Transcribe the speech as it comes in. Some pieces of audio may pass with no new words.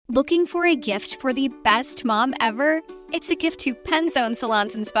Looking for a gift for the best mom ever? It's a gift to Penzone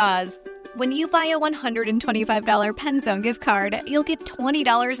Salons and Spas. When you buy a $125 Penzone gift card, you'll get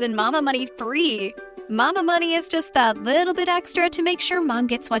 $20 in Mama Money free. Mama Money is just that little bit extra to make sure mom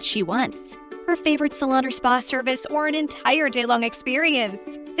gets what she wants. Her favorite salon or spa service or an entire day-long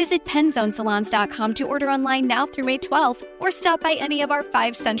experience. Visit PenzoneSalons.com to order online now through May 12th or stop by any of our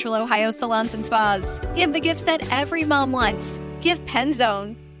 5 Central Ohio salons and spas. Give the gifts that every mom wants. Give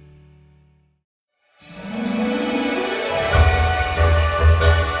Penzone.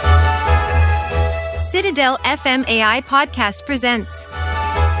 Citadel FM AI Podcast presents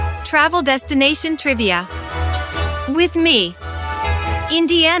Travel Destination Trivia. With me,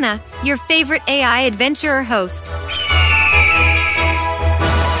 Indiana, your favorite AI adventurer host.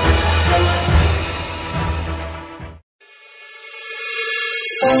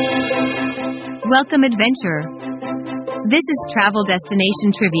 Welcome, adventurer. This is Travel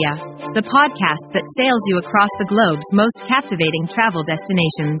Destination Trivia, the podcast that sails you across the globe's most captivating travel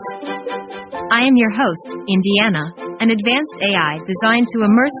destinations. I am your host, Indiana, an advanced AI designed to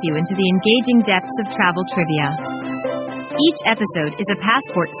immerse you into the engaging depths of travel trivia. Each episode is a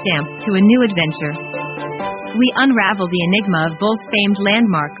passport stamp to a new adventure. We unravel the enigma of both famed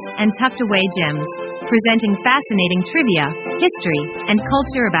landmarks and tucked-away gems, presenting fascinating trivia, history, and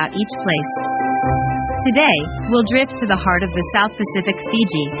culture about each place. Today, we'll drift to the heart of the South Pacific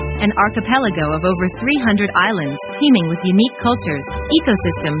Fiji, an archipelago of over 300 islands teeming with unique cultures,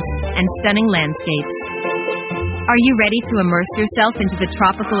 ecosystems, and stunning landscapes. Are you ready to immerse yourself into the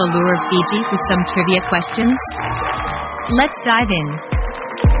tropical allure of Fiji with some trivia questions? Let's dive in.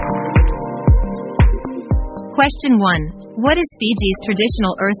 Question 1. What is Fiji's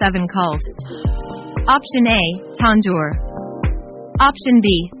traditional earth oven called? Option A, tandoor. Option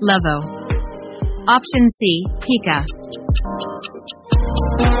B, levo. Option C, pika.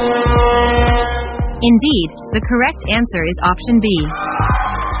 Indeed, the correct answer is option B.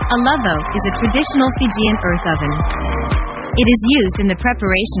 A levo is a traditional Fijian earth oven. It is used in the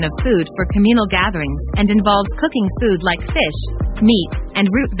preparation of food for communal gatherings and involves cooking food like fish, meat, and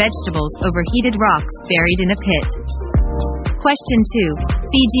root vegetables over heated rocks buried in a pit. Question 2.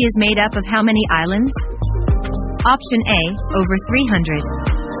 Fiji is made up of how many islands? Option A, over 300.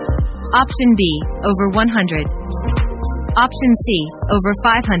 Option B, over 100. Option C, over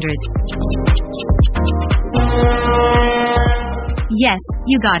 500. Yes,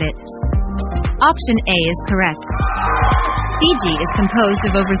 you got it. Option A is correct. Fiji is composed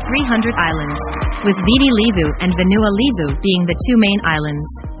of over 300 islands, with Viti Levu and Vanua Levu being the 2 main islands.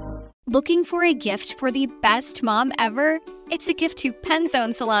 Looking for a gift for the best mom ever? It's a gift to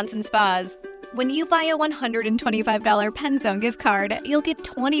Penzone Salons and Spas. When you buy a $125 Penzone gift card, you'll get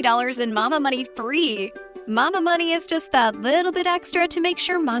 $20 in Mama Money free. Mama Money is just that little bit extra to make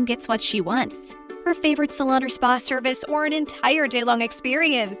sure mom gets what she wants. Her favorite salon or spa service or an entire day-long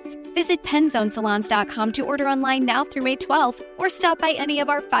experience. Visit PenzoneSalons.com to order online now through May 12th or stop by any of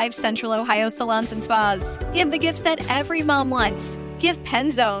our 5 Central Ohio salons and spas. Give the gifts that every mom wants. Give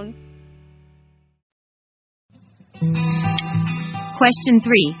Penzone. Question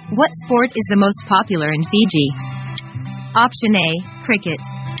 3. What sport is the most popular in Fiji? Option A, cricket.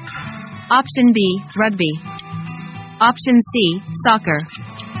 Option B, rugby. Option C, soccer.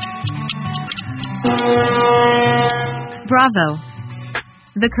 Bravo!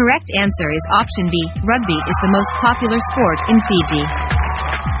 The correct answer is option B, rugby is the most popular sport in Fiji.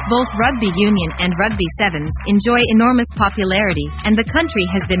 Both rugby union and rugby sevens enjoy enormous popularity, and the country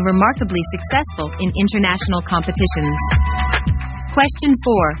has been remarkably successful in international competitions. Question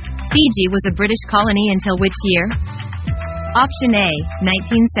 4. Fiji was a British colony until which year? Option A,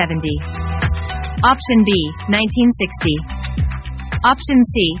 1970. Option B, 1960. Option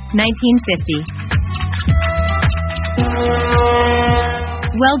C, 1950.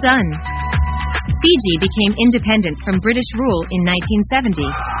 Well done! Fiji became independent from British rule in 1970,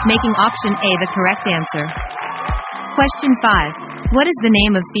 making option A the correct answer. Question 5. What is the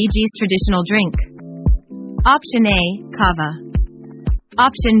name of Fiji's traditional drink? Option A, kava.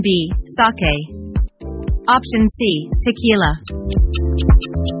 Option B, sake. Option C, tequila.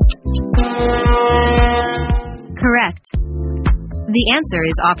 Correct. The answer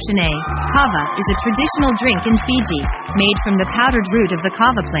is option A. Kava is a traditional drink in Fiji, made from the powdered root of the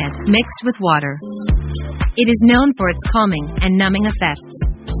kava plant mixed with water. It is known for its calming and numbing effects.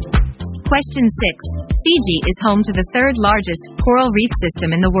 Question 6. Fiji is home to the 3rd largest coral reef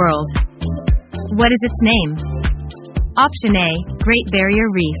system in the world. What is its name? Option A, Great Barrier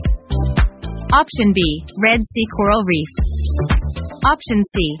Reef. Option B, Red Sea Coral Reef. Option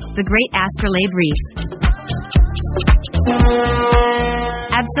C, the Great Astrolabe Reef.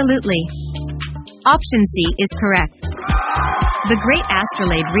 Absolutely. Option C is correct. The Great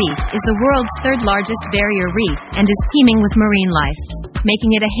Astrolabe Reef is the world's third largest barrier reef and is teeming with marine life,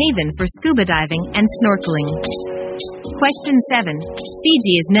 making it a haven for scuba diving and snorkeling. Question 7.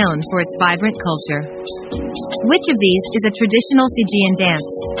 Fiji is known for its vibrant culture. Which of these is a traditional Fijian dance?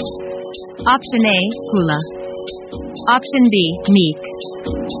 Option A, hula. Option B, meek.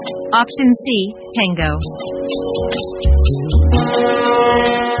 Option C, tango.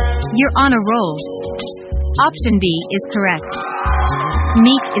 You're on a roll. Option B is correct.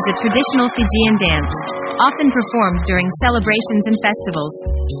 Meek is a traditional Fijian dance, often performed during celebrations and festivals,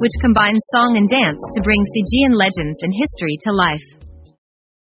 which combines song and dance to bring Fijian legends and history to life.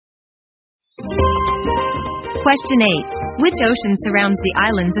 Question 8. Which ocean surrounds the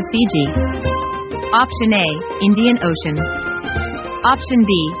islands of Fiji? Option A, Indian Ocean. Option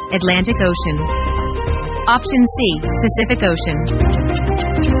B, Atlantic Ocean. Option C, Pacific Ocean.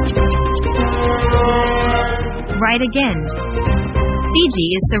 Right again. Fiji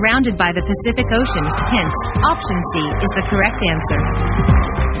is surrounded by the Pacific Ocean, hence, option C is the correct answer.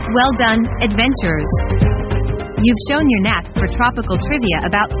 Well done, adventurers. You've shown your knack for tropical trivia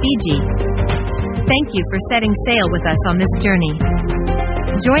about Fiji. Thank you for setting sail with us on this journey.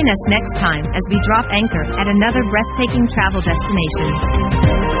 Join us next time as we drop anchor at another breathtaking travel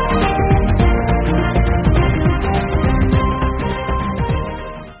destination.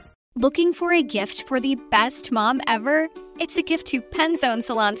 Looking for a gift for the best mom ever? It's a gift to Penzone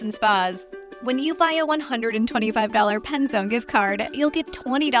Salons and Spas. When you buy a $125 Penzone gift card, you'll get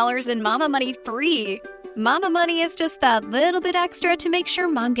 $20 in Mama Money free. Mama Money is just that little bit extra to make sure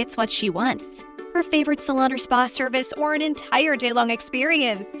mom gets what she wants. Her favorite salon or spa service, or an entire day-long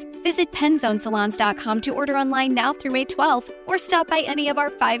experience. Visit PenzoneSalons.com to order online now through May 12th, or stop by any of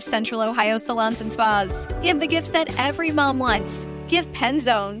our 5 Central Ohio salons and spas. Give the gifts that every mom wants. Give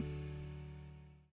Penzone.